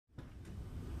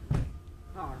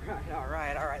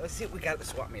Alright. Let's see what we got at the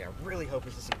swap meet. I really hope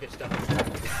this is some good stuff.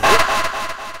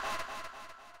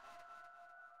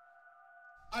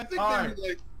 I think they were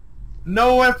like...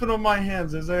 No weapon on my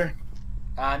hands, is there?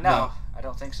 No, I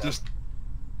don't think so. Just...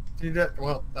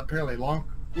 Well, apparently long.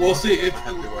 We'll see.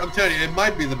 I'm telling you, it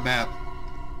might be the map.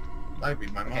 Might be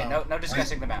my mom. Okay, no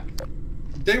discussing the map.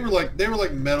 They were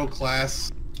like middle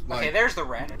class. Like... Okay, there's the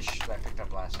wrench that I picked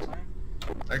up last time.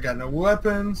 I got no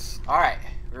weapons. Alright,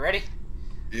 we ready?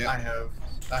 Yeah.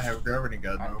 I have gravity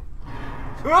gun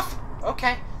though. Oof!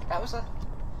 Okay, that was a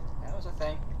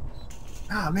thing.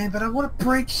 Ah man, but I want to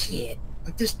break shit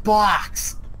like this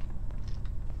box.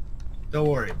 Don't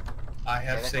worry, I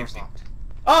have Okay, that door's safety. locked.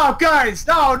 Oh guys,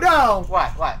 no!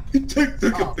 What?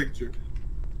 Took a picture.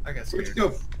 I got Where'd scared. you go,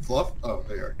 Fluff? Oh,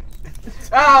 there you are.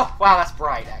 Oh, wow, that's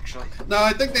bright actually. No,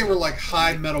 I think they were like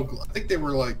high metal. I think they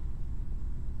were like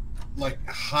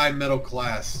high middle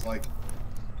class. Like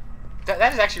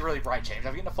That is actually really bright, James.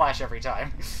 I'm getting a flash every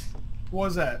time. What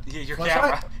was that? Yeah, your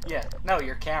Flashlight? camera. Yeah, no,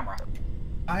 your camera.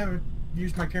 I haven't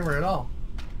used my camera at all.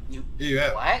 you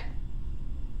have. What?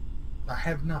 I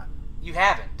have not. You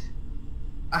haven't.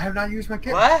 I have not used my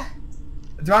camera. What?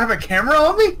 Do I have a camera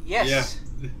on me? Yes.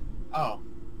 Yeah. Oh.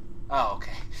 Oh,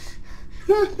 okay.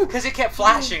 Because it kept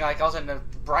flashing, like all of a sudden a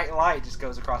bright light just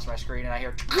goes across my screen and I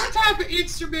hear... What type of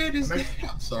instrument is that?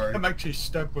 I'm sorry. I'm actually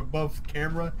stuck with both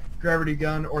camera, gravity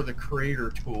gun, or the creator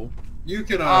tool. You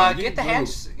can get the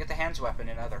hands weapon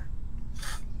and other.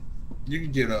 You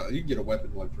can get a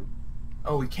weapon like from.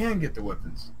 Oh, we can get the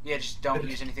weapons. Yeah, just don't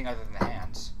use anything other than the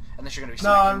hands. Unless you're going to be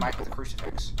No, smacking Mike with a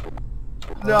crucifix.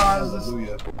 No,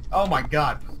 Hallelujah. Oh my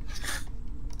god.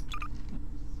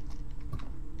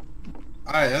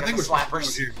 Alright, I think we're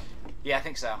slappers. here. Yeah, I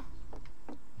think so.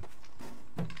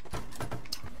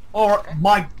 Oh Okay.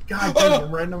 my god, there's a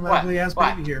random What? ugly ass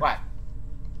What? baby here.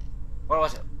 What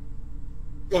was it?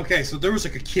 Okay, so there was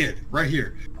like a kid right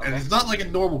here, and Okay. it's not like a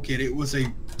normal kid. It was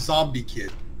a zombie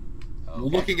kid. Okay.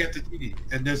 Looking at the TV,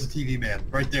 and there's a TV man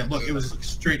right there. Look, it was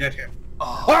straight at him.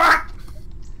 Oh.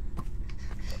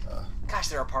 Gosh,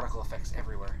 there are particle effects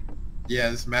everywhere. Yeah,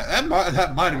 this that might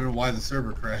have been why the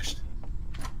server crashed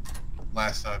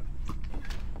last time.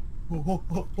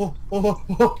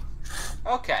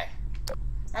 Okay.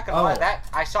 Not gonna lie, that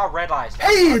I saw red eyes.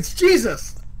 Hey, it's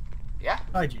Jesus! Yeah?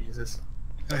 Hi, Jesus.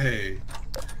 Hey,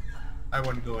 I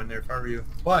wouldn't go in there if I were you.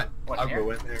 But What, I'll here?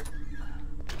 go in there.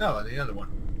 No, the other one.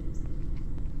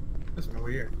 This one over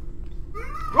here.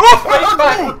 Oof! Face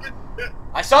button!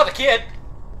 I saw the kid!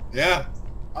 yeah.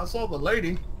 I saw the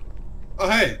lady. Oh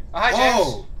hey. Oh, hi, James.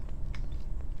 Oh,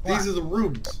 these What? are the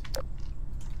rooms.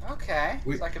 Okay.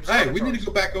 We, It's like hey, we need observatories. to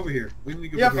go back over here. We need to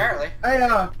go Yeah, back over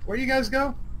Apparently. Hey, where you guys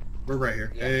go? We're right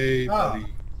here. Yeah. Hey, Oh. buddy.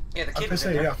 Yeah, the I kid was was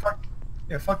gonna in say, there.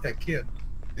 yeah, fuck that kid.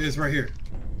 It is right here.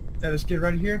 This kid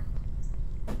right here?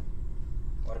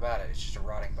 What about it? It's just a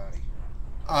rotting body.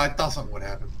 I thought something would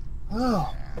happen.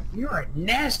 Oh, you're a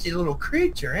nasty little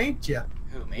creature, ain't you?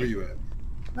 Who, me? Where you at?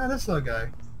 Ah, this little guy.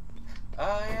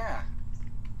 Oh, yeah.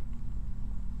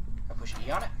 I push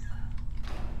E on it?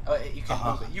 Oh, you can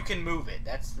move it. You can move it.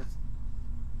 That's the...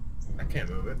 I can't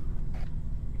move it.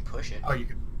 You push it. Oh, you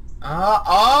can.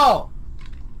 Oh!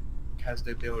 Has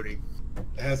the ability.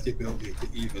 It has the ability to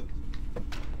even.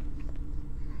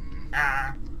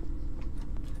 Ah.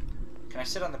 Can I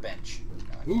sit on the bench?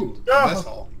 No. Ooh, Oh. mess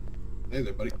hall. Hey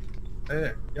there, buddy.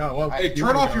 There. Yeah, well, Hey, you turn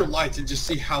wanna off go. your lights and just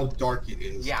see how dark it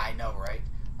is. Yeah, I know, right?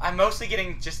 I'm mostly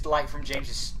getting just light from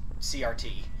James's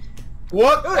CRT.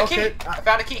 What? Ooh, a Okay, key! I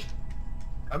found a key.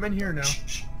 I'm in here now. Shh,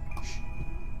 shh.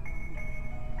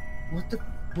 What the?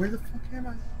 Where the fuck am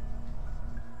I?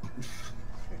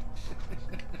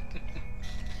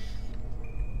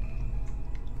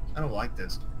 I don't like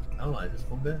this. I don't like this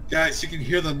one bit. Guys, you can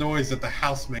hear the noise that the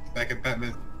house makes back at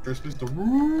Batman Christmas. The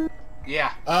woo.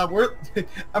 Yeah. We're.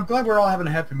 I'm glad we're all having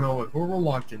a happy moment. We're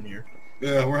locked in here.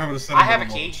 Yeah, we're having a I have a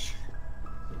sentimental key. moment.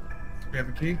 We have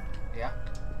a key. Yeah.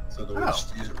 So do we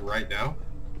just use it right now?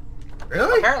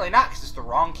 Really? Apparently not, because it's the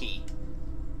wrong key.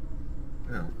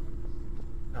 No.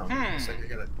 No. Hmm. It's like I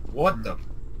gotta. What the?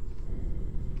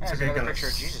 There's okay, another gotta picture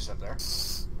of Jesus up there.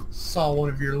 Saw one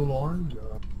of your little arms.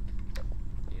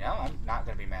 You know, I'm not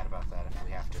going to be mad about that if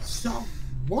we have to. So,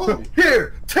 whoa.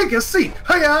 Here, take a seat.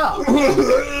 Hiya!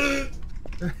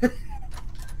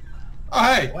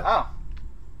 Oh, hey. What? Oh.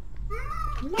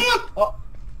 Oh.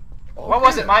 What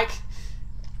was it, Mike?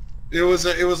 It was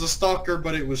a stalker,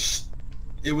 but it was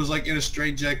like in a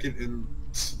straitjacket and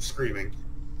screaming.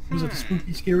 Was it a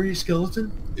spooky, scary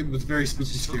skeleton? It was very spooky,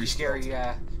 Spooky, scary,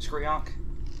 screonk.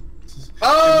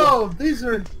 Oh, these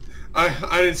are.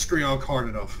 I didn't scream hard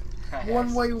enough.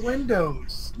 one-way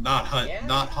windows. Not hot. Yeah.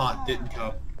 Not hot. Didn't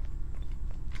come.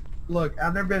 Look,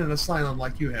 I've never been in an asylum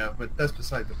like you have, but that's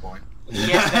beside the point.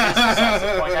 Yes, that is besides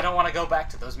the point. I don't want to go back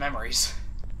to those memories.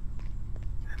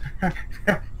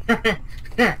 Okay.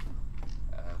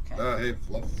 Hey,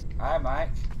 Fluff. Hi, Mike.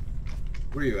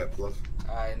 Where you at, Fluff?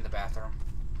 In the bathroom.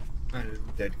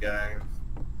 Dead guy.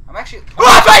 I'm actually. Oh,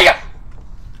 I found you!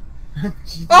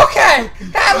 Okay!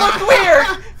 That looked weird!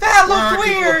 That looked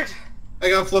weird! I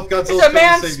got Fluff Godzilla. It's a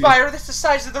man spider that's the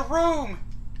size of the room!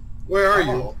 Where are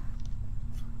you?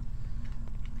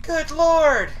 Good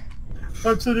lord!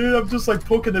 I'm sitting here, I'm just like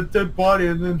poking a dead body,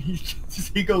 and then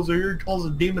he goes over here and calls a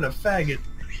demon a faggot.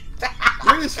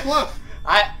 Where is Fluff?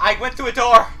 I went through a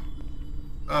door.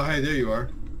 Oh, hey, there you are.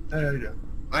 There you go.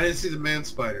 I didn't see the man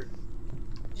spider.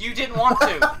 You didn't want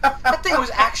to. That thing was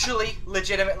actually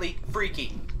legitimately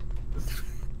freaky.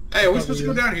 Hey, are we supposed to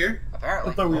go down here? I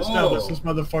Apparently. thought we established this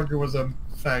motherfucker was a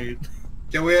faggot.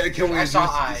 Can we I address saw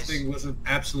that eyes. this thing was an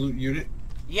absolute unit?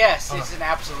 Yes, it's an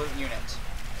absolute unit.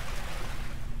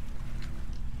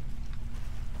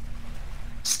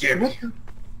 Scare me.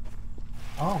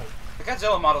 Oh. The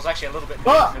Godzilla model's actually a little bit big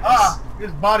for this.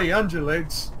 His body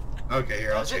undulates. Okay,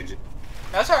 here, I'll Does it? change it.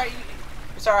 No, it's alright.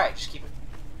 It's alright. Just keep it.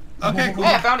 Okay, cool.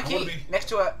 Hey, I found a wanna key be- next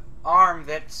to an arm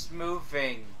that's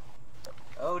moving.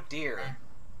 Oh dear.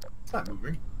 It's not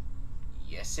moving.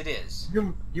 Yes, it is.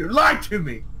 You lied to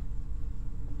me.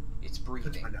 It's Let's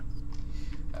breathing. find out.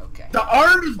 Okay. The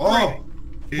arm is Oh, breathing.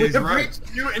 We he's have right.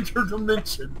 reached new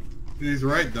interdimension. He's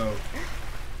right, though.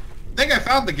 I think I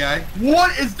found the guy.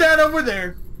 What is that over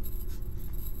there?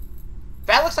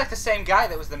 That looks like the same guy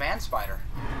that was the man spider.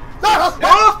 No!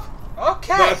 Oh!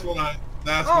 Okay. That's what I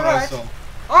Alright. saw.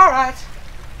 Alright.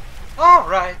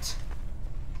 Alright.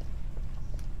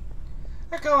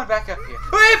 We're going back up here.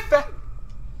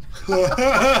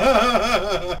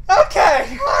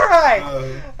 Okay. Alright.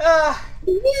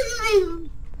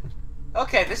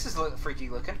 Okay, this is freaky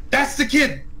looking. That's the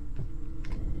kid!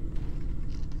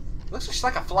 Looks just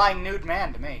like a flying nude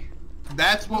man to me.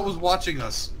 That's what was watching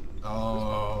us.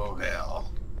 Oh,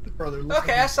 hell. Brother, looks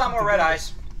Okay, like I saw more red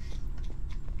eyes.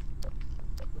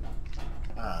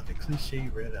 Ah, the cliche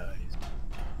red eyes.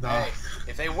 No. Hey,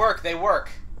 if they work, they work.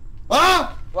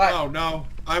 Ah! What? Oh, no.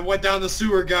 I went down the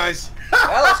sewer, guys.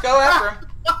 Well, let's go after him.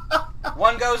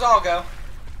 One goes, all go.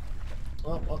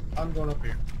 Well, I'm going up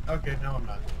here. Okay, no, I'm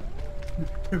not.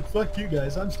 Fuck you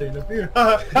guys, I'm staying up here.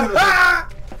 Oh,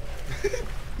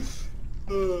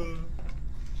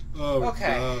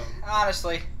 Okay, God.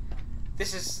 honestly,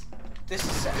 this is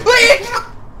sad.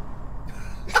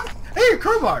 Hey,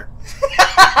 crowbar!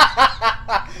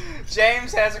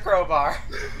 James has a crowbar.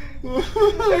 There's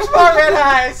more red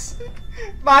eyes.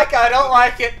 Mike, I don't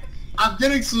like it. I'm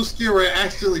getting so scared where I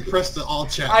accidentally pressed the all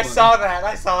chat I button. saw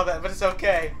that, but it's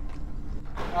okay.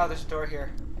 Oh, there's a door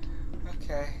here.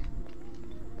 Okay.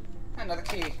 Another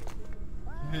key.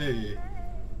 Hey.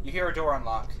 You hear a door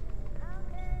unlock.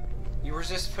 You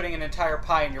resist putting an entire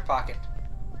pie in your pocket.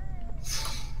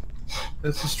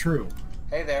 This is true.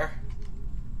 Hey there.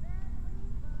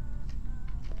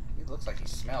 He looks like he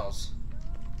smells.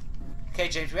 Okay,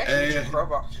 James, we actually need your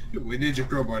crowbar. We need your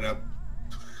crowbar now.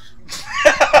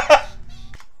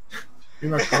 You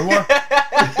want a crowbar?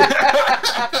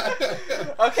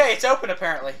 Okay, it's open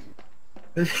apparently.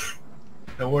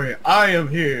 Don't worry, I am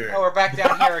here. Oh, we're back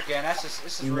down here again.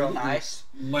 This is real nice.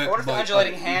 I Let wonder if the my-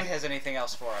 undulating hand has anything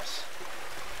else for us.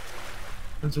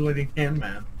 Undulating hand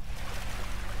man.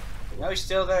 No, he's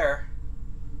still there.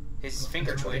 His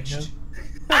finger twitched.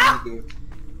 Not doing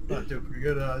pretty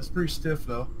good. It's pretty stiff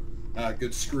though.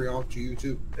 Good scream to you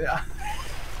too. Yeah.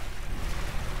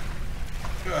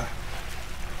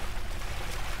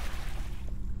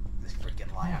 This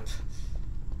freaking lamp.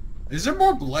 Is there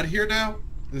more blood here now?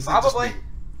 Is that just Probably. me?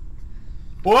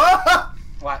 What?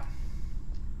 What?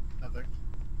 Nothing.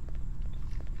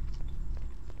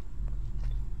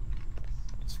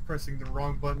 Just pressing the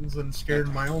wrong buttons and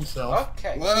scared my own self.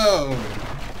 Okay. Whoa!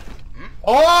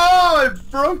 Oh, I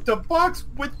broke the box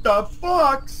with the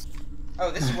box.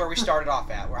 Oh, this is where we started off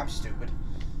at, where I'm stupid.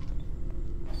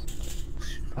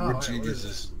 Oh, Where yeah, what genius is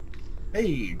is.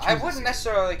 Hey, I Jesus. wouldn't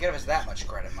necessarily give us that much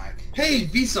credit, Mike. Hey,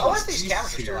 Vsauce! I wonder if these Jesus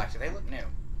cameras are still here. active. They look new.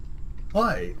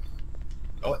 Why?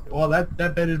 Oh, well, that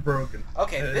bed is broken.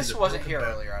 Okay, That this is a wasn't broken here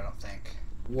bed. earlier, I don't think.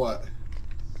 What?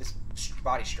 This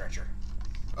body stretcher.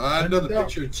 I know the No.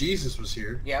 picture of Jesus was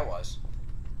here. Yeah, it was.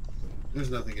 There's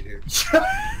nothing in here.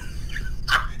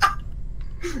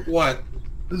 What?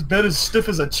 This bed is stiff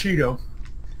as a Cheeto.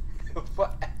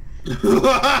 What?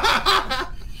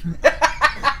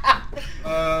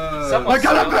 Uh, Someone- I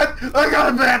got a bed! I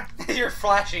got a bed! You're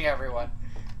flashing everyone.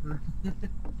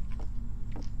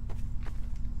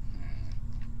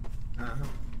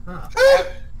 Huh.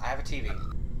 I have a TV.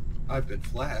 I've been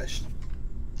flashed.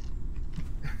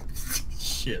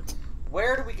 Shit.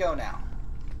 Where do we go now?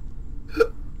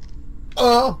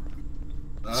 Oh!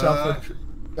 Uh,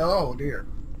 Oh, dear.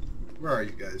 where are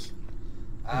you guys?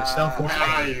 South I'm Where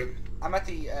at are the- you? I'm at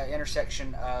the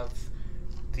intersection of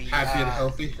the Happy and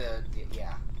healthy?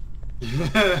 Yeah.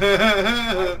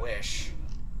 I wish.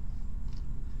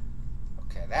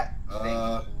 Okay, that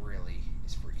thing really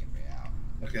is freaking me out.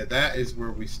 Okay, that is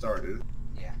where we started.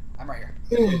 Yeah, I'm right here.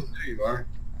 Hey, there you are.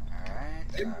 Alright.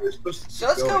 Maybe we're supposed to So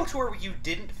let's keep go going. to where you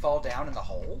didn't fall down in the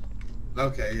hole,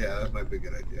 Okay, yeah, that might be a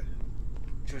good idea.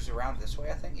 which was around this way,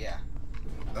 I think. Yeah.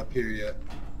 Up here yet.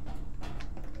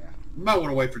 Yeah. You might want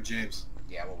to wait for James.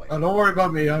 Yeah, we'll wait. Oh, don't worry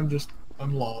about me. I'm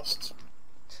lost.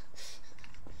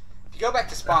 If you go back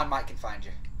to spawn, Mike can find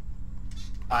you.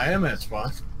 I am at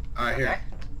spawn. Alright, Okay. here.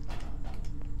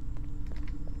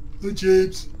 Hey,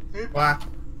 James. Wow.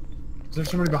 Is there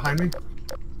somebody behind me?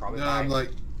 Probably. No, Mike. I'm like,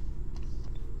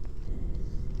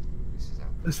 This is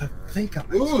Yes, I think I'm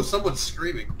at ooh, someone's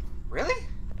screaming. Really?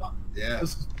 Yeah.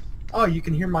 This- Oh, you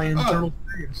can hear my internal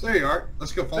screams. There you are.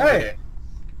 Let's go follow Hey! him.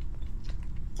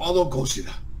 Follow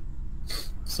Goshida.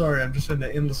 Sorry, I'm just in the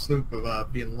endless loop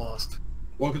of being lost.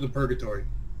 Welcome to Purgatory.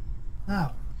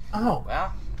 Oh. Oh.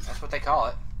 Well, that's what they call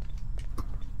it.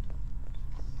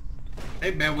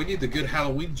 Hey, man, we need the good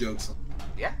Halloween jokes.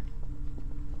 Yeah.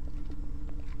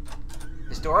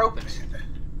 This door opens.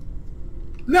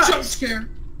 Jump Nice! scare.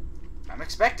 I'm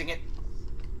expecting it.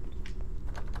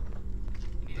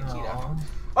 Need a key though. Aw.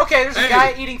 Okay, there's a Hey.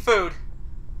 guy eating food.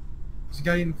 There's a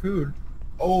guy eating food.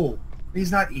 Oh,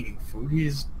 he's not eating food.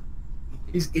 He's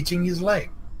itching his leg.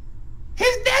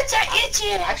 His nuts are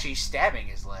itching! Actually, he's stabbing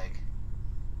his leg.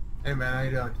 Hey man, how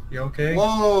you doing? You okay?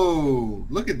 Whoa!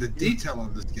 Look at the detail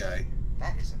on this guy.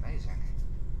 That is amazing.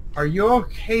 Are you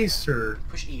okay, sir?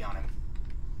 Push E on him.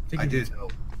 Think I he did. needs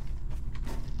help.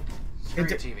 Screw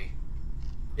your It- TV.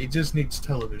 He just needs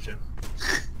television.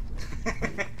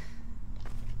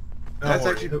 Don't That's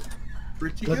worry. actually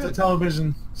pretty Let the good.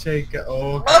 television take.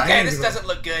 Oh, Okay, this doesn't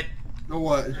look good. You know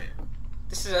what?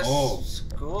 This is a Oh.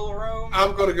 school room.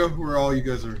 I'm gonna go where all you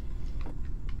guys are.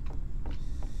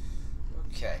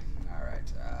 Okay,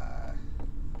 alright.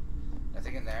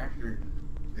 Nothing in there.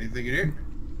 Anything in here?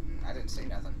 I didn't see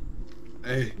nothing.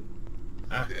 Hey.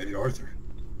 Ah. Hey, Arthur.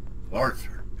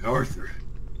 Arthur. Arthur.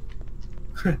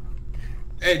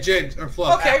 Hey, James, or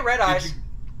Fluff. Okay, red Did eyes. you-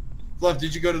 Fluff,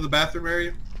 did you go to the bathroom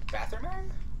area? Bathroom area?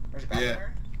 Where's the bathroom Yeah.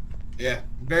 area? Yeah,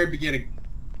 very beginning.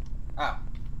 Oh.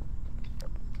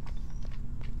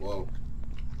 Whoa.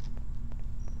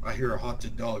 I hear a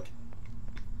haunted dog.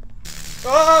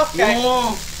 Oh, okay.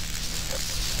 Whoa!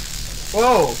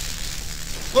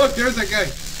 Whoa! Look, there's that guy.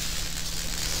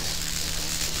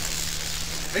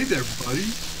 Hey there, buddy.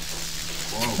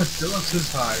 Whoa. Phillips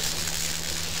says hi.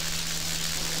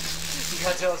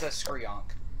 Godzilla's a screonk.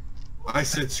 I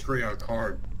said Screon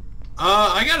hard.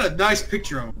 I got a nice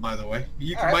picture of him, by the way.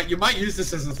 You might use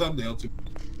this as a thumbnail too.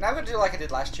 Now I'm gonna do like I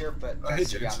did last year, but Hey,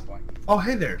 that's James. beyond the point. Oh,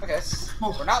 hey there. Okay,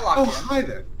 we're not locked Oh, in. hi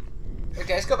there.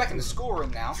 Okay, let's go back in the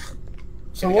schoolroom now.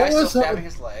 So the what guy's still was that? stabbing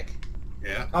his leg.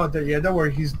 Yeah. Oh, yeah, don't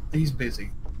worry. He's busy.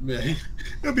 Man,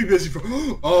 he'll be busy for.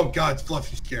 Oh God,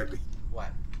 Fluff, you scared me. What?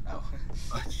 Oh.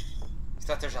 I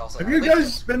thought there's also. Have you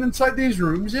guys been inside these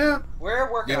rooms yet?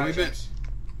 We're working Yeah, on it, we've been- James.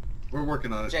 We're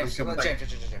working on it. James, I'm James, coming back.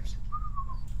 James.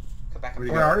 Come back. Where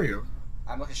you Where go? are you?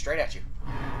 I'm looking straight at you.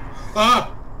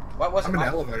 Ah! What was I'm it, in the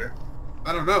Mike? elevator.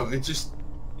 I don't know. It just.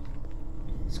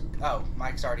 Oh,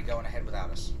 Mike's already going ahead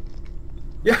without us.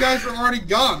 You guys are already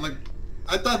gone. Like,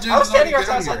 I thought James I was standing already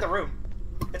down outside here. the room.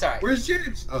 It's alright. Where's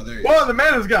James? Oh, there he is. Whoa, the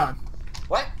man is gone.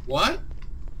 What? What?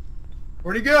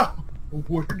 Where'd he go?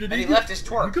 Where did And he he go? left his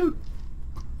twerk. Where'd he go?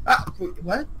 Ah, wait,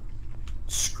 what?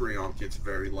 Screon gets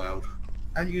very loud.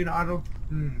 Are you an auto?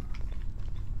 Alright,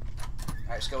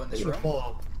 let's go in this room.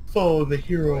 Follow the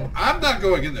hero. I'm not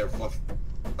going in there, Fluff.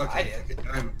 Okay. I did.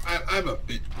 okay, I'm a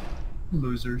bit.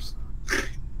 Losers.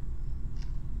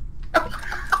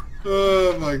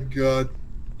 Oh my God.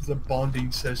 It's a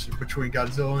bonding session between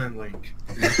Godzilla and Link.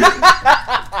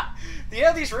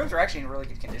 These rooms are actually in really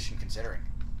good condition considering.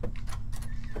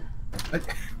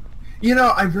 You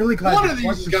know, I'm really glad One they of these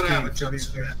brought is this gonna have game a for jump these,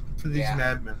 scare. for these Yeah.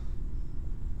 madmen.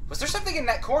 Was there something in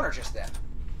that corner just then?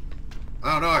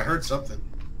 I don't know. I heard something.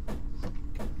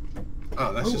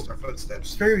 Oh, that's Ooh. just our It's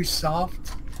footsteps. very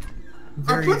soft.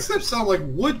 Our Very footsteps sound like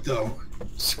wood, though.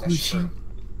 squishy.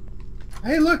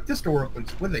 Hey, look, this door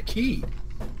opens with a key.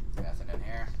 Nothing in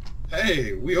here.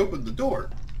 Hey, we opened the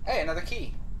door. Hey, another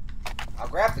key. I'll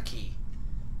grab the key.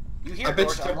 You hear I bet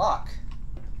doors you can- unlock.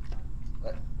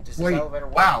 Does this Wait, elevator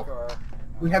work wow. or no?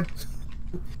 We have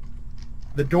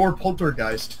the door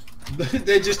poltergeist.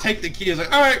 They just take the key. It's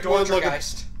like, all right, go and look at.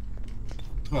 Dortergeist.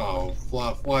 Oh,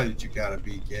 Fluff, why did you gotta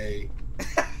be gay?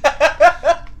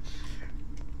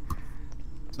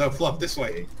 No, Fluff, this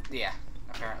way. Yeah,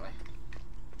 apparently.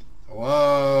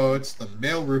 Whoa, it's the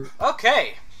mail room.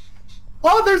 Okay.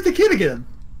 Oh, there's the kid again.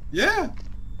 Yeah.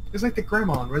 It's like the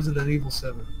grandma in Resident Evil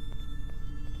 7.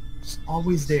 It's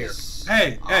always there.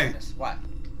 Hey, hey. Ominous. What?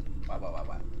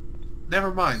 What?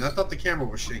 Never mind. I thought the camera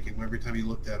was shaking every time you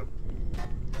looked at him.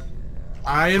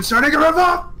 I am starting a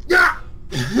revolt! Yeah!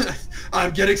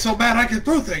 I'm getting so mad I can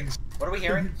throw things. What are we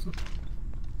hearing?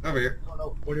 Over here. I don't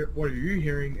know. What are you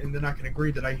hearing? And then I can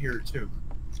agree that I hear it too.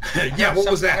 Yeah,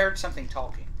 what was I that? heard something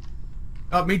talking.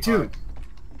 Me too.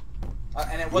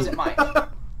 And it wasn't Mike.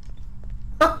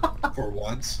 For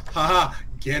once. Haha.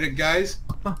 Get it, guys?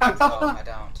 Oh, I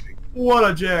don't. What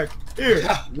a jack. Here,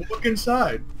 look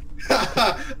inside.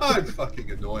 I'm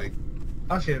fucking annoying.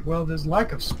 Okay, well, there's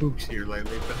lack of spooks here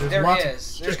lately, but there's There lots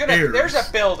is. of There's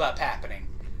a build-up happening.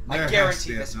 I There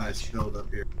guarantee has this to be a nice much. build up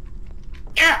here.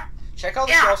 Yeah! Check all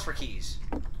the shelves for keys.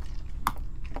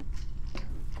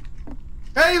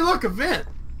 Hey, look, a vent!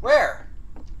 Where?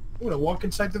 I'm gonna walk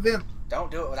inside the vent. Don't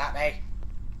do it without me.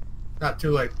 Not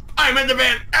too late. I'm in the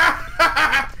vent!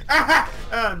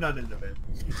 I'm not in the vent.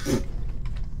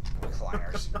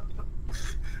 Recliners.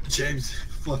 James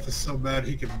Fluff is so mad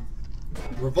he can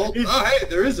revolt. Oh, hey,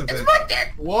 there is a vent.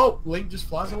 Whoa, Link just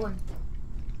flies away.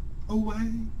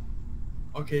 Away.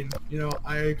 Okay, you know,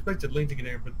 I expected Link to get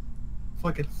there, but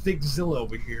fucking thick Zilla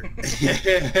over here.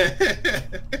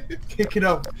 Kicking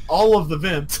up all of the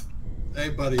vents. Hey,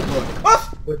 buddy, look.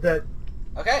 Woof! With that...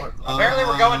 Okay, apparently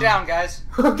we're going down, guys.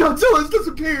 Godzilla's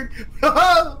disappeared!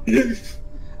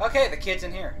 Okay, the kid's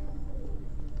in here.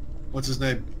 What's his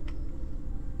name?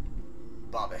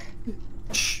 Bobby.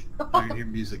 Shh. I can hear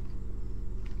music.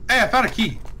 Hey, I found a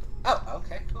key. Oh,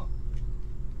 okay, cool.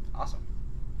 Awesome.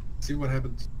 See what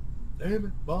happens. Damn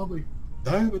it, Bobby.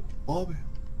 Damn it, Bobby.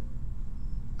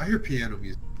 I hear piano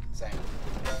music. Same.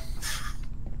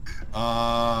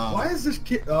 Why is this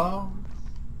kid... Oh...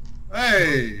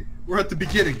 Hey, we're at the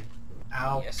beginning.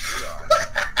 Ow. Yes, we are.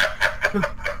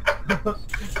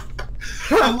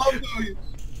 I love how you...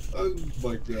 Oh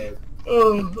my god.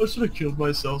 Oh, I should have killed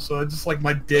myself, so I just like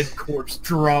my dead corpse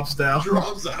drops down.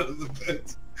 Drops out of the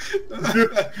bed.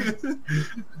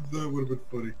 That would have been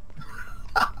funny.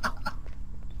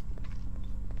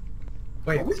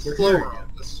 Wait, Are we we're slower here on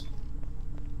again. this?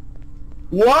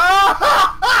 What?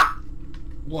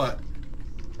 What?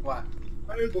 What?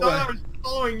 I thought I was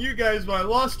following you guys, but I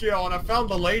lost you all, and I found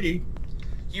the lady.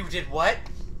 You did what?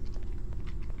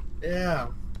 Yeah.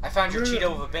 I found your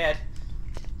Cheeto of a bed.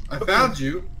 I found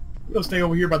you. I'm gonna stay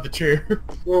over here by the chair.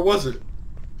 Where was it?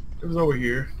 It was over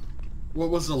here. What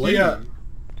was the lady? Yeah.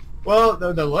 Well,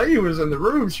 the lady was in the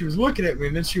room. She was looking at me,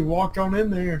 and then she walked on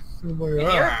in there. I was like, In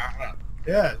here? "Ah."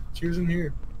 Yeah, she was in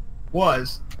here.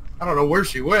 Was. I don't know where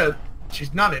she went.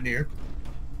 She's not in here.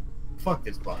 Fuck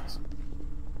this box.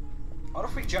 What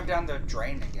if we jump down the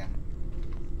drain again?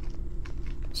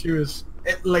 She was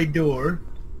at the door,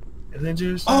 and then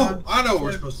just... Oh, I know where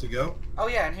we're supposed to go. Oh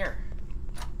yeah, in here.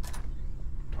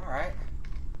 Alright.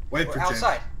 Wait We're for James.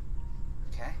 outside.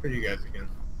 Okay. Where are you guys again?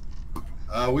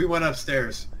 We went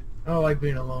upstairs. I don't like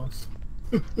being alone.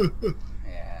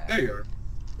 Yeah. There you are.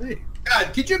 Hey.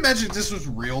 God, could you imagine if this was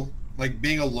real? Like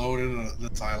being alone in an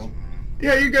asylum?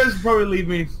 Yeah, you guys would probably leave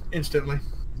me instantly.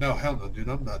 No, hell no, dude.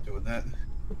 I'm not doing that.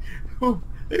 Oh,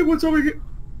 hey, what's over here?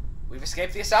 We've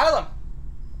escaped the asylum.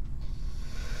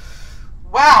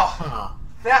 Wow. Huh.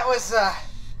 That was,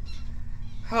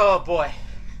 oh boy.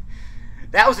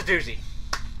 That was a doozy.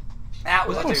 That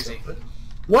was a doozy.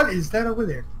 What is that over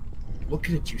there?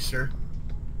 Looking at you, sir.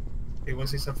 Hey, want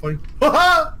to say something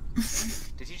funny?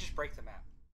 Did you just break the map?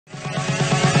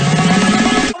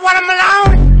 Want him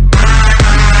alone?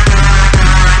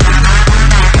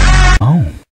 Oh.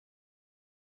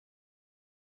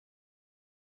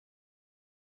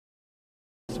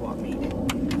 Swap meet.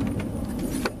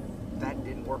 That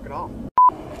didn't work at all.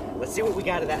 Let's see what we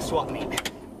got at that swap meet.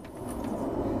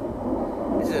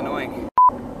 This is annoying.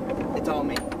 It's all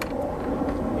me.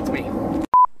 It's me.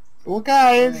 What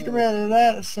kind of instrument is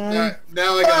that, son?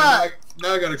 Now I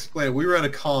gotta explain. We were at a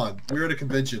con. We were at a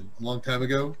convention a long time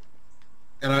ago,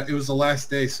 and it was the last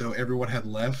day, so everyone had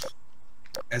left.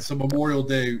 And so Memorial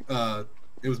Day,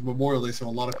 it was Memorial Day, so a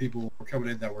lot of people were coming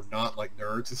in that were not like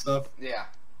nerds and stuff. Yeah.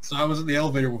 So I was in the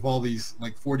elevator with all these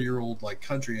like 40-year-old like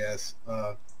country ass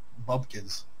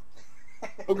bumpkins.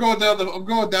 I'm going down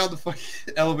the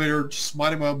fucking elevator, just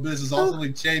minding my own business. Ultimately,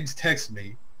 James texts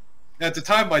me, At the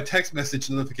time, my text message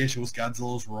notification was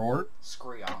Godzilla's roar.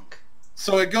 Screonk.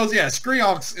 So it goes, yeah,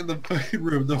 Screonks in the fucking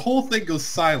room. The whole thing goes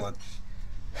silent.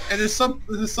 And there's some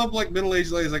like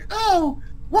middle-aged lady's like, oh,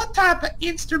 what type of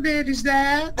instrument is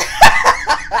that?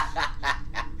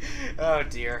 Oh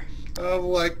dear. I'm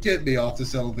like, get me off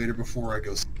this elevator before I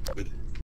go.